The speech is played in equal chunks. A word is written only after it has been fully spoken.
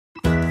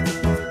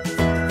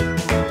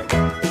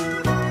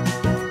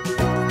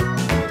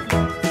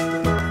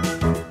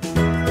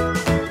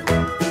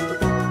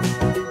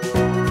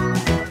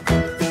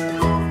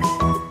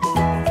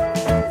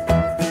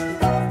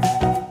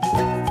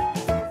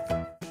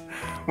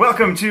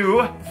Welcome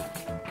to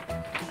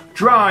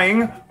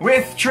Drawing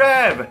with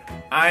Trev.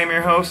 I am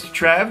your host,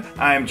 Trev.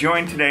 I am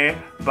joined today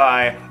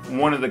by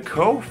one of the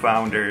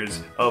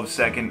co-founders of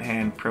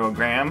Secondhand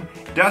Program,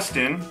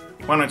 Dustin.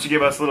 Why don't you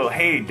give us a little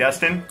hey,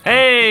 Dustin?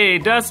 Hey,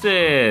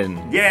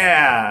 Dustin!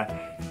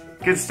 Yeah!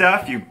 Good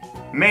stuff. You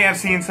may have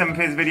seen some of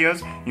his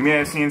videos. You may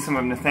have seen some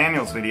of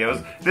Nathaniel's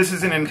videos. This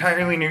is an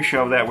entirely new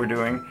show that we're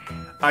doing.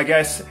 I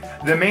guess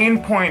the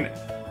main point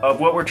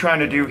of what we're trying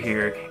to do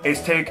here is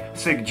take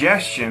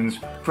suggestions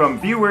from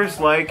viewers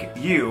like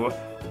you,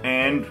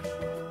 and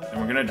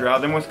we're gonna draw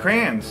them with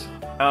crayons.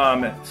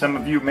 Some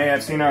of you may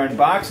have seen our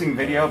unboxing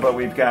video, but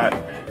we've got,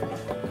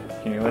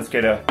 here, let's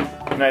get a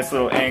nice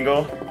little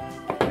angle.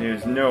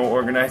 There's no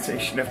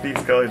organization of these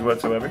colors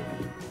whatsoever.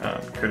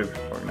 Could have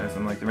organized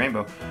them like the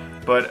rainbow.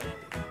 But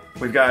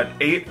we've got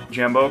 8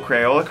 Jumbo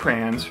Crayola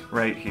crayons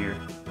right here.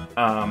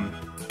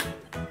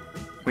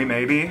 We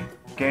may be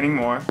getting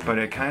more, but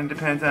it kind of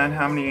depends on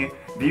how many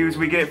views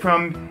we get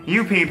from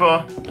you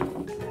people.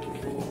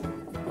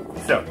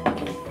 So,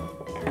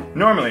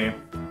 normally,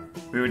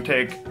 we would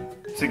take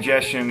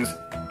suggestions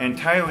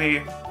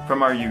entirely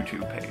from our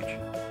YouTube page.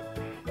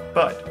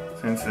 But,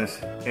 since this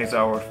is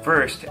our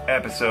first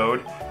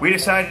episode, we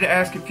decided to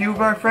ask a few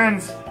of our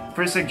friends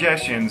for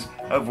suggestions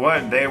of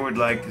what they would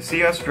like to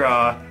see us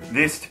draw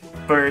this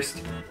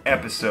first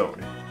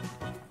episode.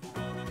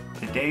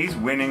 Today's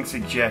winning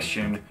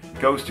suggestion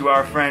goes to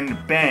our friend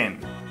Ben.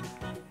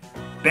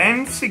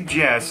 Ben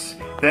suggests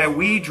that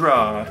we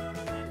draw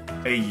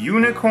a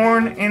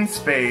unicorn in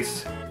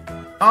space,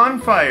 on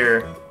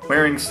fire,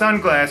 wearing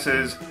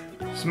sunglasses,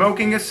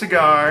 smoking a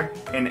cigar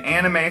in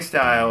anime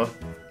style,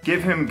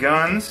 give him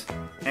guns,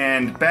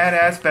 and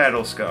badass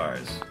battle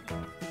scars.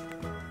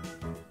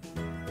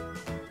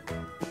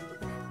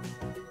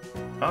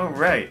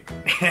 Alright.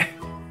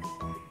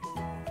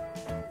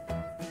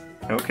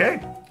 Okay,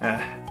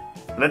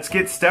 let's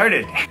get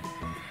started.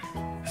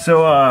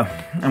 So, I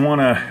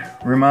want to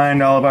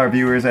remind all of our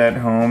viewers at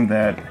home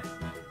that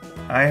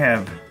I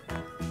have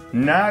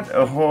not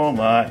a whole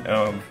lot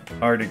of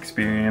art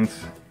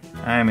experience.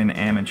 I'm an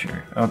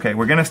amateur. Okay,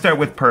 we're gonna start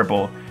with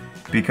purple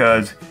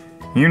because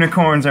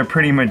unicorns are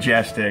pretty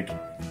majestic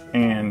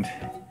and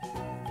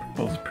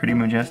purple's a pretty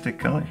majestic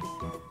color.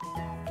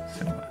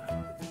 So,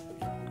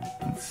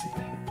 let's see.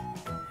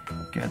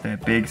 Got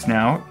that big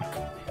snout.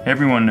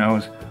 Everyone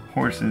knows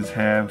horses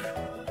have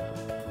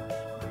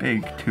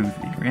big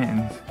toothy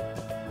grins.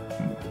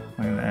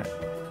 Look at that.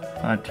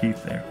 A lot of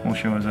teeth there. We'll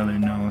show his other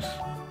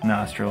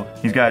nostril.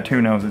 He's got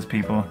 2 noses,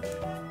 people.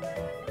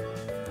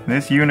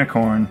 This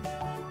unicorn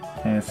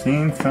has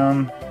seen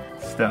some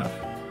stuff.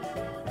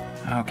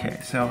 Okay,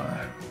 so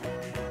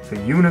it's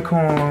a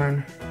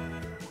unicorn.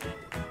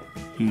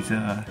 He's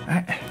am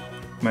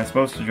I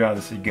supposed to draw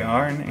the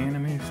cigar in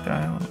anime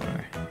style,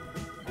 or?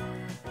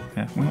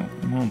 Yeah,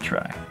 we'll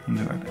try. We'll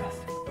do our best.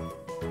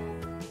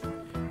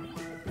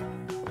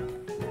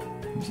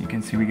 As you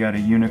can see, we got a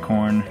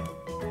unicorn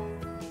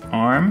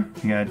arm.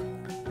 We got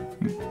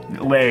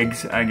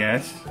legs, I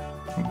guess,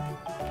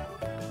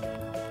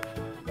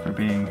 for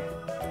being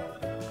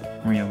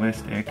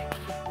realistic.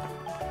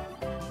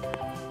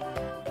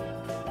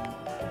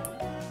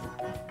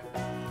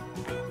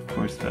 Of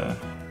course, the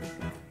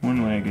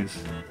one leg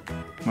is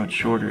much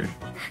shorter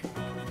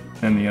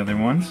than the other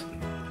ones.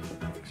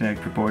 Exact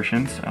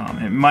proportions.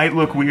 It might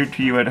look weird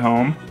to you at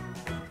home,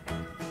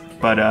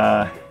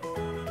 but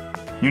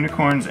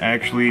unicorns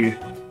actually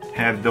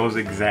have those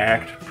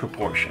exact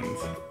proportions.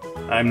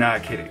 I'm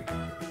not kidding.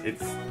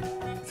 It's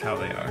how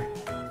they are.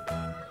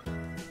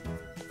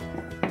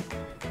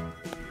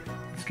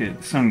 Let's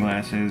get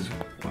sunglasses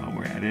while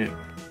we're at it.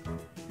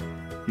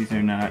 These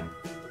are not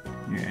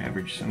your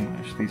average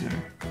sunglasses. These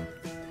are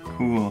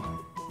cool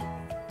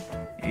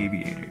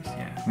aviators.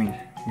 Yeah, we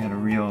got a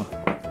real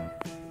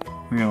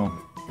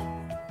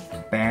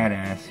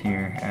badass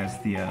here, as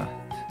the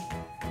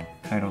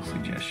title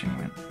suggestion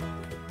went.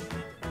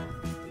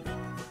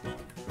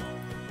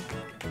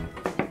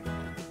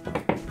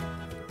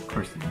 Of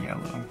course, they're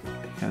yellow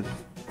because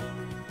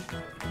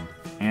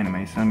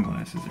anime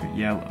sunglasses are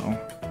yellow.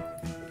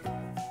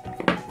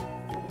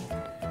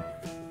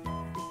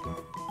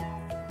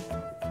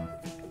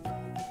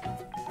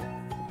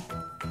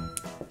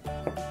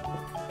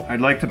 I'd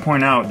like to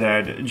point out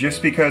that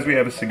just because we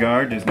have a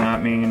cigar does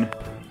not mean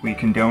we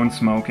condone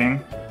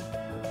smoking.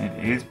 It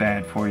is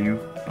bad for you,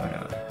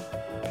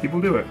 but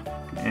people do it.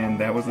 And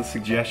that was the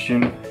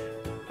suggestion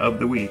of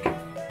the week.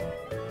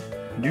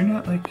 I do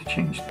not like to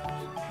change those.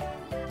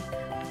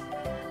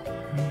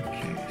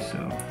 Okay, so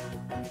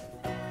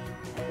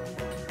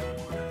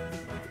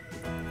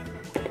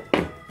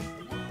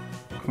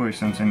of course,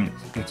 since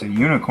it's a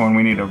unicorn,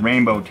 we need a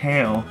rainbow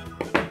tail.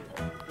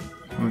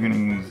 So we're gonna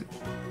use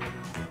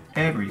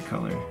every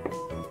color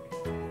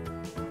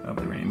of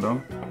the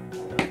rainbow.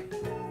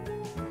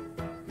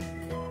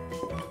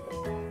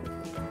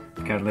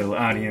 Got a little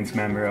audience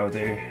member out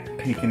there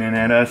peeking in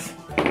at us,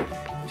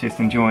 just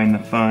enjoying the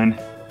fun.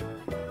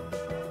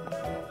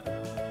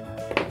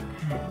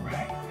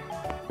 Alright.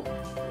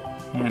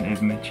 That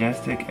is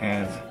majestic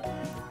as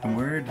a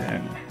word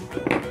that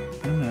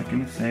I'm not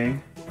gonna say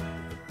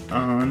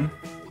on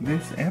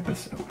this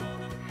episode.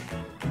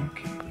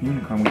 Okay,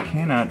 unicorn. We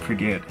cannot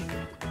forget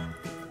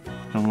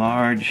the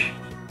large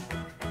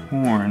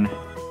horn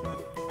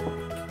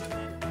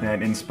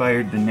that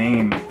inspired the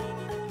name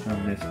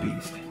of this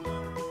beast.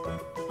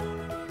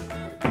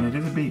 And it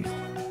is a beast.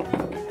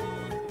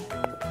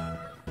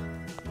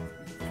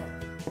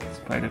 In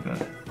spite of a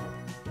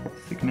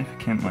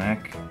significant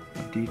lack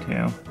of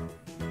detail,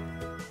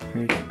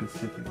 very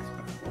specific spot.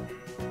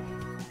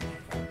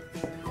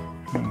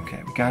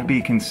 Okay, we gotta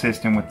be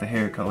consistent with the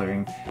hair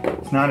coloring.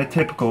 It's not a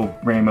typical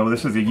rainbow.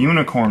 This is a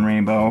unicorn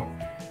rainbow,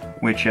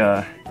 which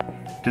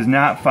does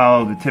not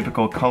follow the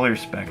typical color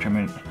spectrum.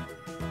 It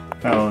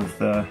follows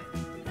the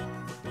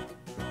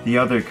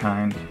other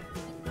kind.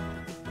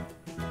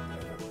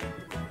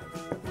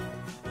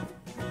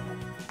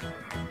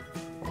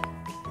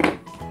 We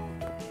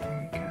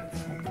got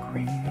some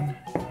green.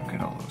 Look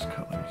at all those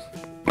colors.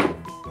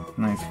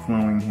 Nice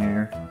flowing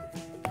hair.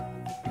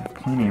 Got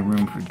plenty of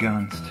room for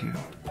guns too.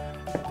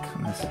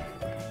 So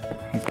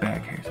his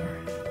back hairs are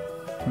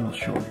a little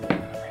shorter than the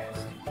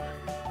rest.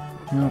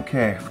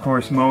 Okay, of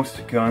course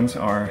most guns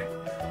are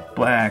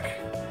black.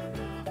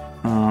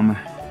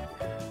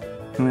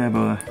 We have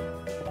a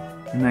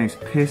nice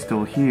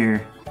pistol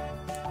here.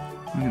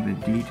 Look at the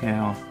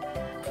detail.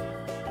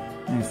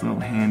 Nice little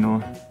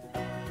handle. I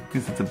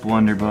guess it's a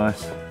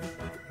blunderbuss.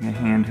 Like a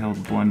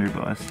handheld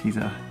blunderbuss.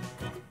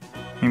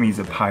 Maybe he's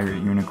a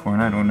pirate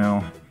unicorn, I don't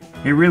know.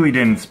 It really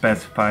didn't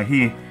specify.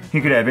 He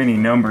could have any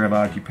number of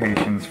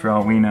occupations for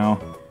all we know.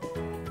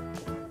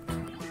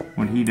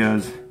 What he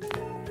does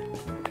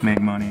to make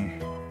money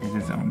is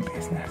his own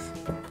business.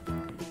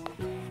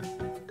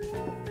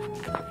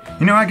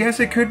 You know, I guess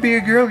it could be a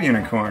girl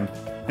unicorn.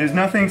 There's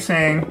nothing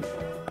saying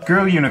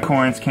girl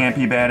unicorns can't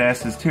be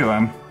badasses too.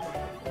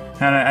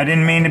 I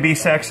didn't mean to be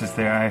sexist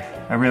there.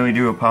 I really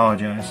do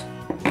apologize.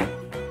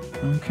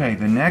 Okay,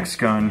 the next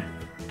gun,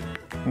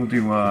 we'll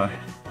do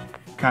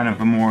kind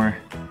of a more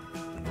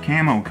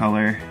camo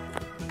color,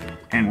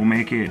 and we'll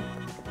make it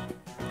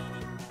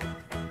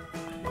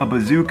a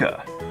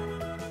bazooka.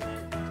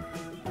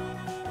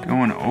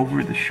 Going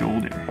over the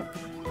shoulder,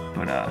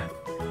 but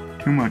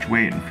too much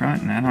weight in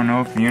front, and I don't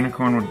know if the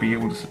unicorn would be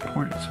able to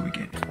support it, so we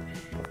get,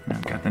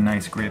 got the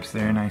nice grips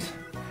there, nice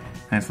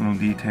little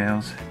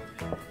details.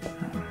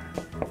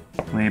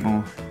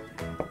 Label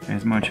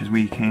as much as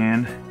we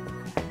can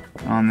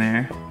on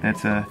there.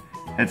 That's an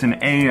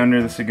A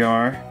under the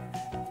cigar.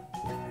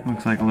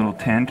 Looks like a little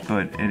tent,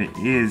 but it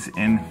is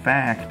in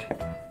fact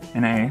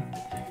an A.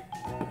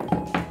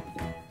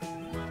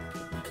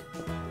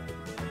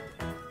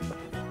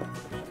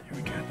 Here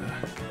we got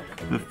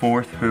the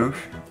fourth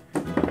hoof.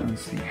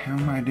 Let's see, how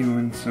am I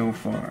doing so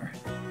far?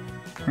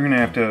 We're gonna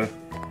have to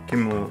give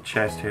him a little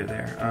chest hair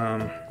there.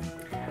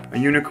 A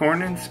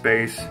unicorn in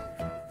space.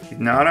 He's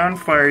not on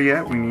fire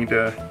yet. We need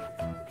to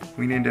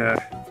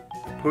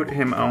put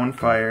him on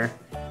fire.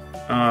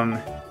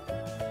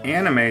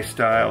 Anime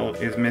style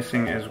is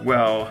missing as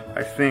well.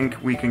 I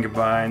think we can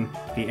combine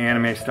the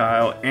anime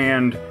style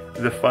and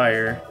the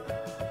fire.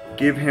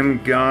 Give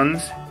him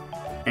guns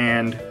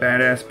and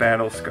badass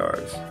battle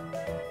scars.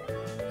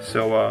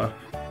 So,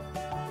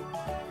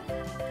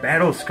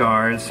 battle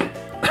scars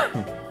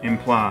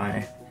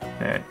imply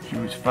that he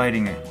was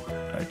fighting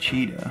a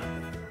cheetah.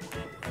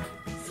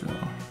 So,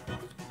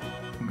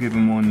 we'll give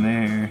him one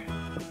there,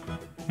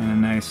 and a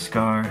nice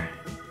scar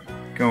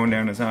going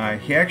down his eye.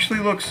 He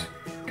actually looks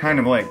kind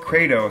of like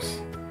Kratos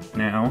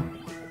now.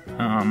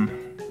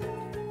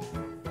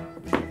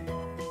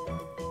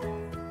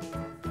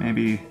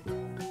 Maybe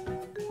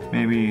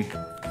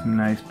some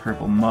nice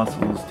purple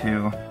muscles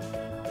too.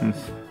 I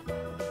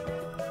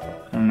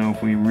don't know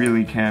if we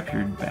really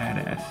captured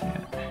badass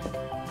yet.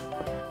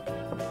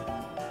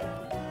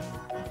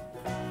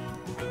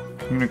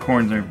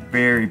 Unicorns are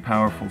very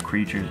powerful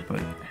creatures,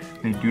 but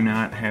they do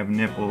not have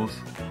nipples.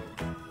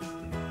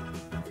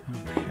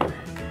 Okay.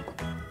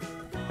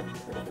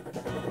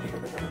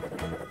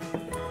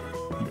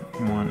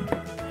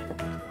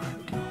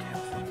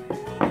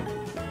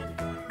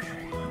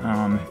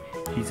 Okay.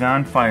 He's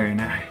on fire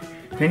now.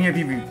 If any of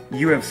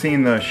you have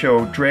seen the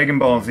show Dragon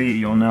Ball Z,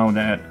 you'll know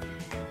that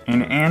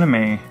in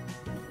anime,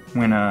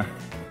 when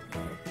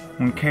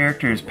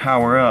characters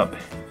power up,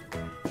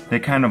 they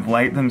kind of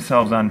light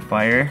themselves on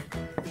fire,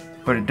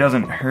 but it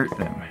doesn't hurt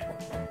them.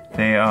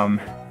 They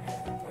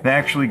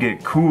actually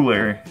get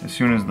cooler as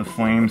soon as the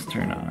flames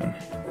turn on.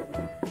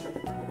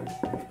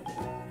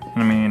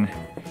 I mean,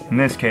 in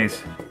this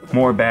case,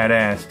 more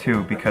badass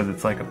too, because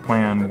it's like a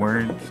play on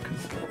words,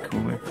 because it's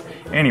cooler.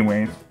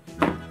 Anyways,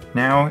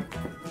 now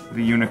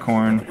the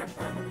unicorn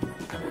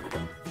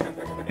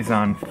is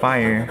on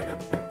fire.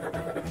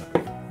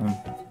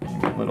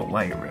 Maybe a little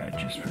light red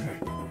just for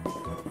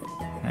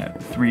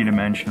that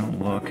three-dimensional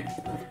look.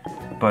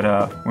 But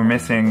we're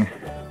missing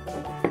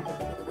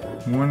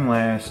one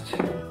last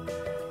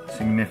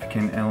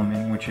significant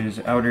element, which is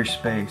outer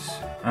space.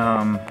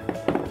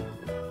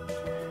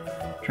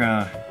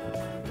 Draw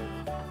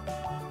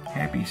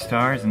happy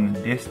stars in the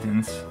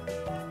distance.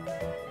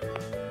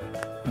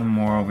 little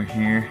more over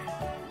here.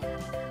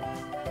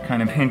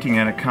 Kind of hinting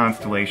at a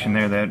constellation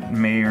there that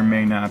may or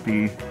may not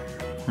be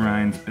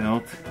Ryan's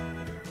built.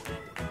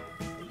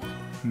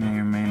 May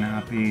or may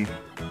not be. We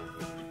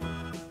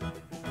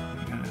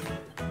got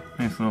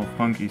a nice little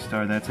funky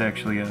star. That's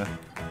actually a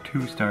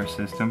 2-star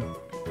system.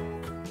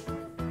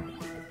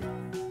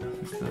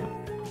 This is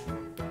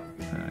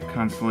the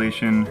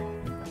constellation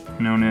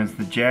known as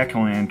the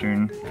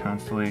Jack-o'-lantern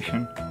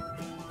constellation,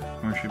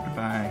 worshipped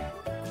by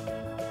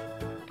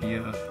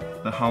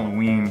the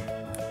Halloween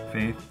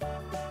faith.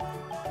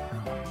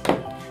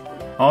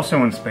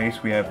 Also in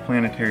space we have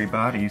planetary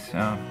bodies.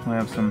 We'll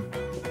have some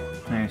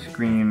nice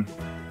green,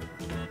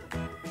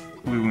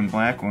 blue, and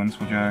black ones,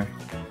 which are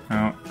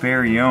our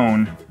very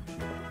own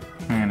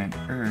planet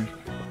Earth,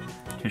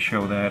 to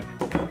show that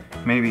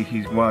maybe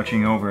he's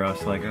watching over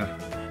us like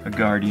a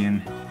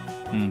guardian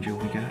angel.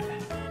 We got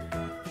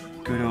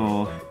good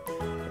old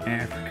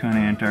Africa and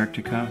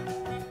Antarctica,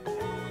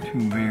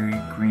 2 very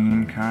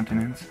green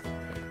continents.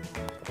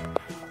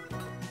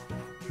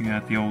 We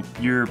got the old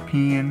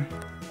European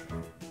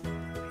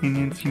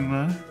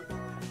Peninsula,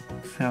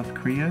 South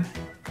Korea.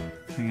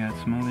 We got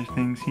some other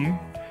things here.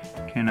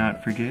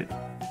 Cannot forget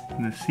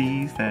the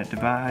seas that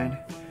divide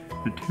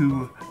the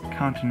 2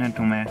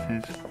 continental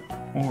masses,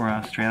 or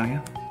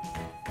Australia.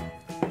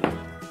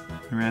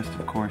 The rest,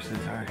 of course,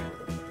 is our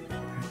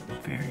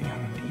very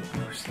own deep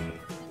blue sea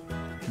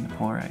and the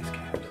polar ice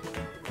caps.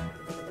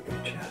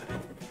 Which,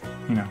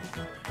 you know,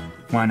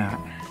 why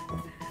not?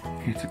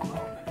 It's a globe.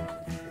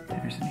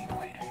 There's an equator.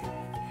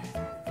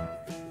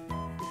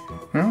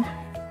 Well,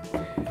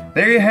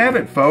 there you have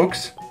it,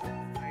 folks.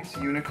 Nice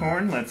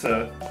unicorn. Let's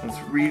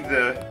read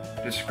the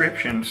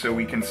description so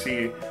we can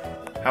see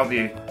how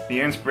the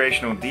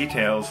inspirational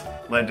details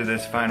led to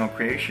this final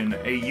creation.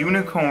 A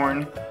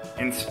unicorn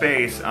in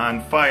space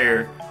on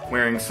fire,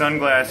 wearing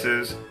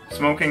sunglasses,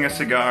 smoking a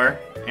cigar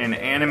in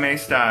anime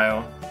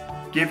style.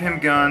 Give him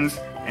guns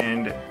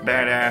and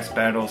badass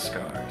battle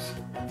scars.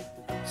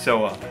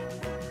 So, I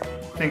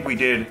think we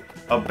did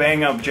a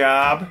bang-up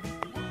job.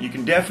 You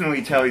can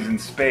definitely tell he's in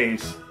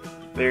space.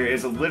 There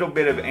is a little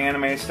bit of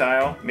anime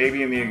style,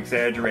 maybe in the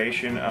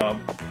exaggeration of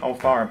how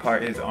far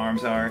apart his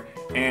arms are,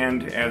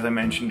 and as I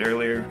mentioned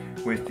earlier,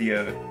 with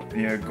the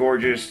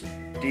gorgeous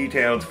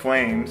detailed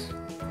flames.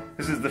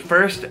 This is the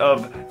first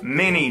of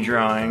many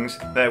drawings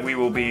that we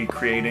will be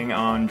creating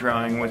on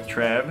Drawing with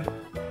Trev.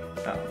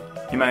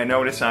 You might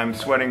notice I'm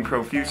sweating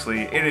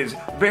profusely. It is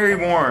very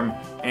warm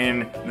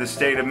in the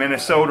state of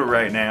Minnesota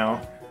right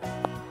now,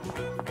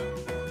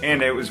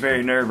 and it was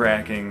very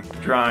nerve-wracking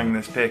drawing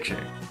this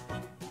picture.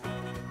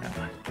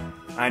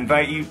 I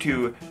invite you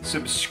to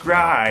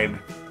subscribe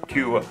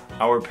to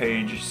our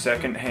page,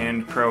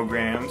 Secondhand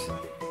Programs.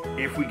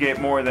 If we get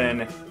more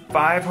than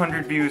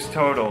 500 views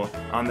total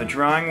on the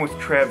Drawing with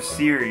Trev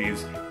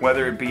series,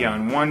 whether it be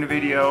on one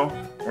video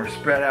or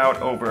spread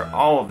out over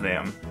all of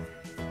them,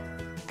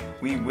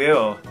 we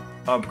will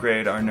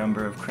upgrade our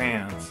number of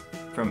crayons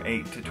from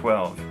 8 to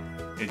 12.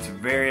 It's a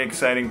very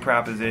exciting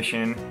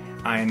proposition.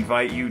 I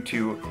invite you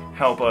to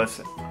help us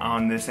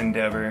on this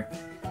endeavor.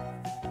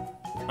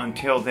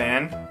 Until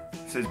then,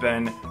 this has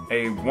been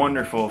a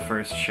wonderful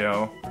first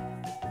show,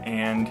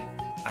 and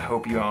I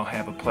hope you all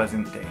have a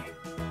pleasant day.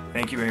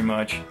 Thank you very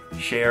much.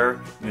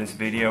 Share this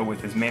video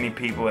with as many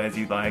people as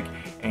you'd like,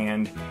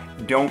 and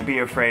don't be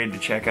afraid to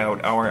check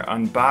out our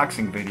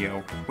unboxing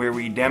video where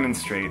we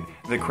demonstrate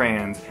the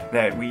crayons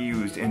that we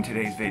used in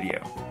today's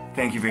video.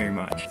 Thank you very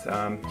much. It's,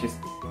 just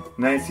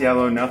nice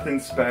yellow,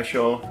 nothing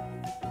special.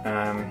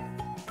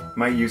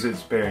 Might use it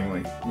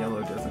sparingly.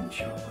 Yellow doesn't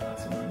show up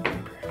awesome on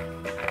paper.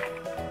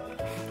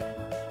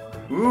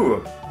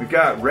 Ooh, we've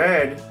got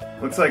red.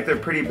 Looks like they're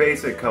pretty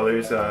basic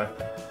colors.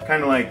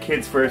 Kind of like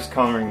kids' first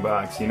coloring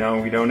box, you know?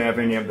 We don't have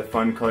any of the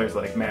fun colors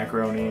like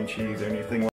macaroni and cheese or anything